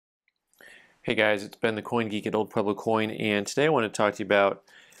Hey guys, it's Ben the Coin Geek at Old Pueblo Coin, and today I want to talk to you about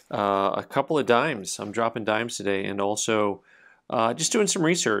a couple of dimes. I'm dropping dimes today, and also just doing some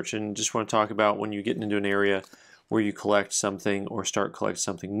research, and just want to talk about when you get into an area where you collect something or start collecting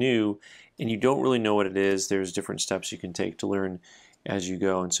something new, and you don't really know what it is. There's different steps you can take to learn as you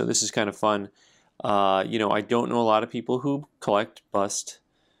go, and so this is kind of fun. I don't know a lot of people who collect bust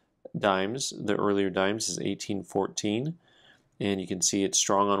dimes. The earlier dimes is 1814. And you can see it's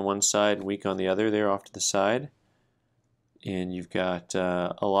strong on one side and weak on the other there off to the side. And you've got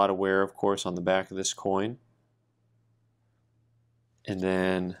a lot of wear, of course, on the back of this coin. And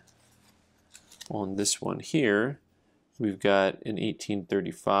then on this one here, we've got an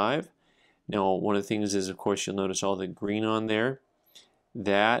 1835. Now, one of the things is, of course, you'll notice all the green on there.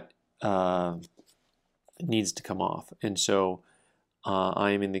 That needs to come off. And so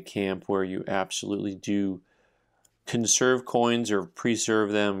I am in the camp where you absolutely do conserve coins or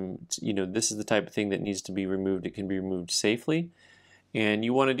preserve them. This is the type of thing that needs to be removed. It can be removed safely, and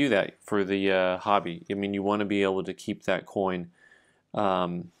you want to do that for the hobby. I mean, you want to be able to keep that coin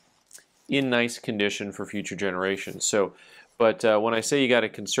in nice condition for future generations. But when I say you got to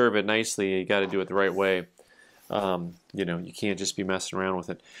conserve it nicely, you got to do it the right way. You can't just be messing around with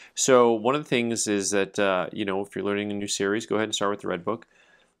it. So one of the things is that if you're learning a new series, go ahead and start with the red book.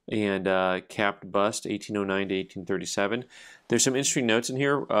 And capped bust 1809 to 1837. There's some interesting notes in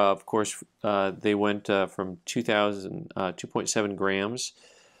here. Of course, they went from 2.7 grams,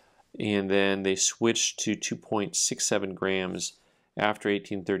 and then they switched to 2.67 grams after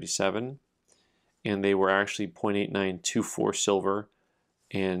 1837, and they were actually 0.8924 silver,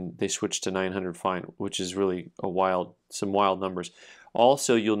 and they switched to 900 fine, which is really some wild numbers.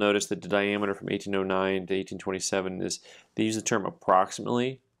 Also, you'll notice that the diameter from 1809 to 1827 is, they use the term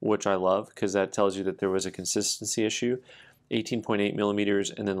approximately, which I love because that tells you that there was a consistency issue. 18.8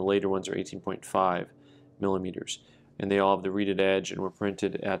 millimeters, and then the later ones are 18.5 millimeters. And they all have the reeded edge and were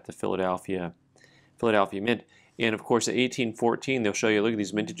printed at the Philadelphia Mint. And of course, at 1814, they'll show you, look,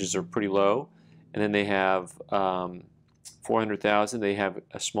 these mintages are pretty low. And then they have 400,000. They have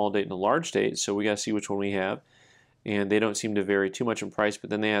a small date and a large date, so we got to see which one we have. And they don't seem to vary too much in price,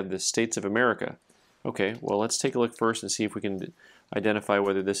 but then they have the States of America. Okay, well, let's take a look first and see if we can identify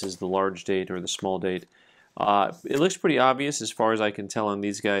whether this is the large date or the small date. It looks pretty obvious as far as I can tell on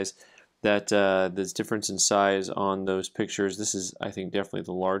these guys that there's difference in size on those pictures. This is, I think, definitely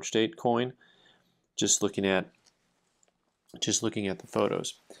the large date coin, just looking at the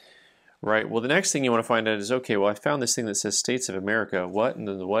photos. Right, well, the next thing you want to find out is, okay, well, I found this thing that says States of America. What and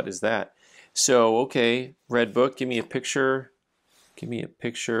then what is that? So, okay, red book, give me a picture. Give me a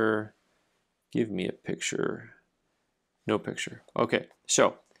picture. Give me a picture. No picture. Okay,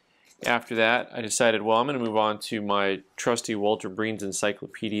 so after that, I decided, well, I'm going to move on to my trusty Walter Breen's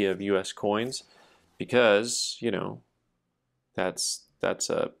Encyclopedia of U.S. Coins because, that's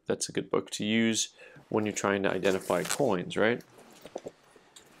a good book to use when you're trying to identify coins, right?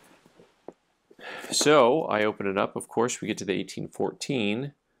 So I open it up. Of course, we get to the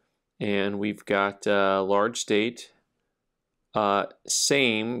 1814, and we've got large date,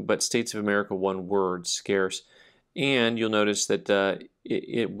 same, but States of America, one word, scarce. And you'll notice that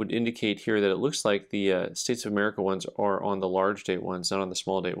it would indicate here that it looks like the States of America ones are on the large date ones, not on the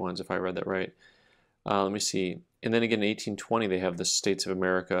small date ones, if I read that right. Let me see. And then again, in 1820, they have the States of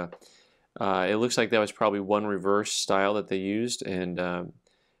America. It looks like that was probably one reverse style that they used, and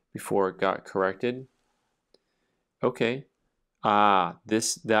before it got corrected. Okay.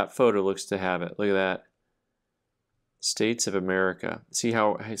 That photo looks to have it. Look at that. States of America. See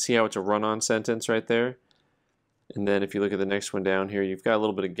how it's a run-on sentence right there? And then if you look at the next one down here, you've got a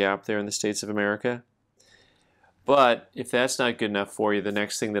little bit of gap there in the States of America. But if that's not good enough for you, the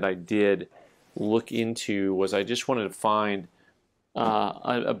next thing that I did look into was I just wanted to find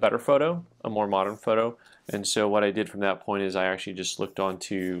a better photo, a more modern photo. And so what I did from that point is I actually just looked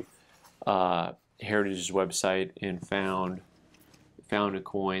onto Heritage's website and found a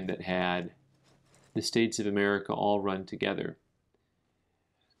coin that had the States of America all run together.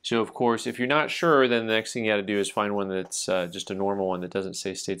 So of course, if you're not sure, then the next thing you got to do is find one that's just a normal one that doesn't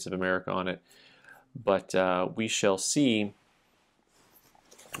say States of America on it. But we shall see.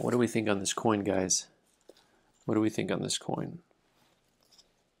 What do we think on this coin, guys? What do we think on this coin?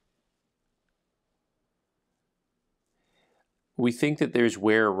 We think that there's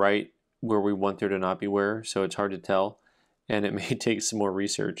wear right where we want there to not be wear, so it's hard to tell, and it may take some more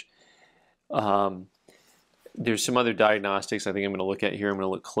research. There's some other diagnostics I think I'm going to look at here. I'm going to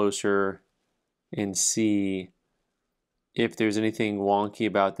look closer and see if there's anything wonky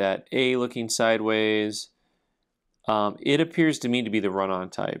about that. A, looking sideways. It appears to me to be the run-on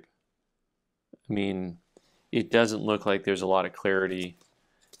type. I mean, it doesn't look like there's a lot of clarity.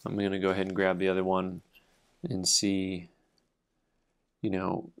 I'm going to go ahead and grab the other one and see,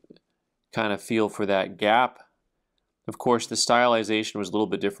 kind of feel for that gap. Of course, the stylization was a little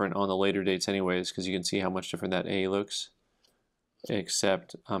bit different on the later dates anyways, because you can see how much different that A looks.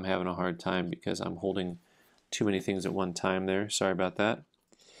 Except I'm having a hard time because I'm holding too many things at one time there. Sorry about that.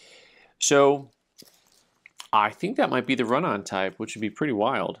 So I think that might be the run-on type, which would be pretty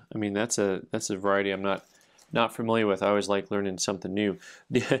wild. I mean, that's a variety I'm not familiar with. I always like learning something new.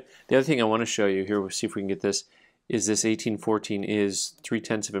 The other thing I want to show you here, we'll see if we can get this, is this 1814 is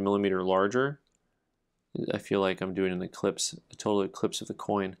 0.3 of a millimeter larger. I feel like I'm doing an eclipse, a total eclipse of the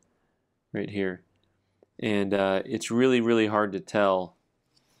coin right here. And it's really, really hard to tell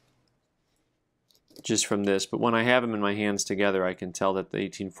just from this. But when I have them in my hands together, I can tell that the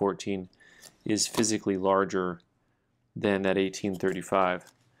 1814 is physically larger than that 1835.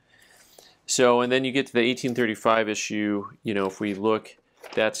 So, and then you get to the 1835 issue, if we look,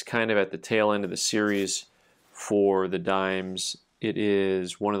 that's kind of at the tail end of the series for the dimes. It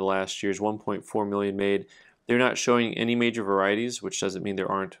is one of the last years, 1.4 million made. They're not showing any major varieties, which doesn't mean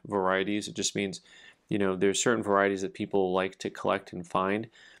there aren't varieties. It just means, there's certain varieties that people like to collect and find,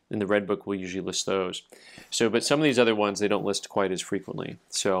 and the Red Book will usually list those. So, but some of these other ones, they don't list quite as frequently.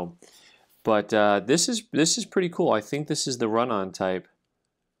 So, but this is pretty cool. I think this is the run-on type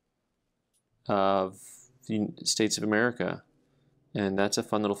of the States of America, and that's a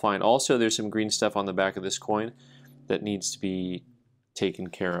fun little find. Also, there's some green stuff on the back of this coin that needs to be taken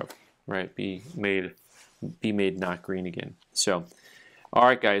care of, right? Be made not green again. So, all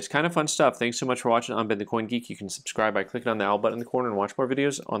right, guys, kind of fun stuff. Thanks so much for watching. I'm Ben the Coin Geek. You can subscribe by clicking on the owl button in the corner and watch more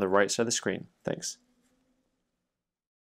videos on the right side of the screen. Thanks.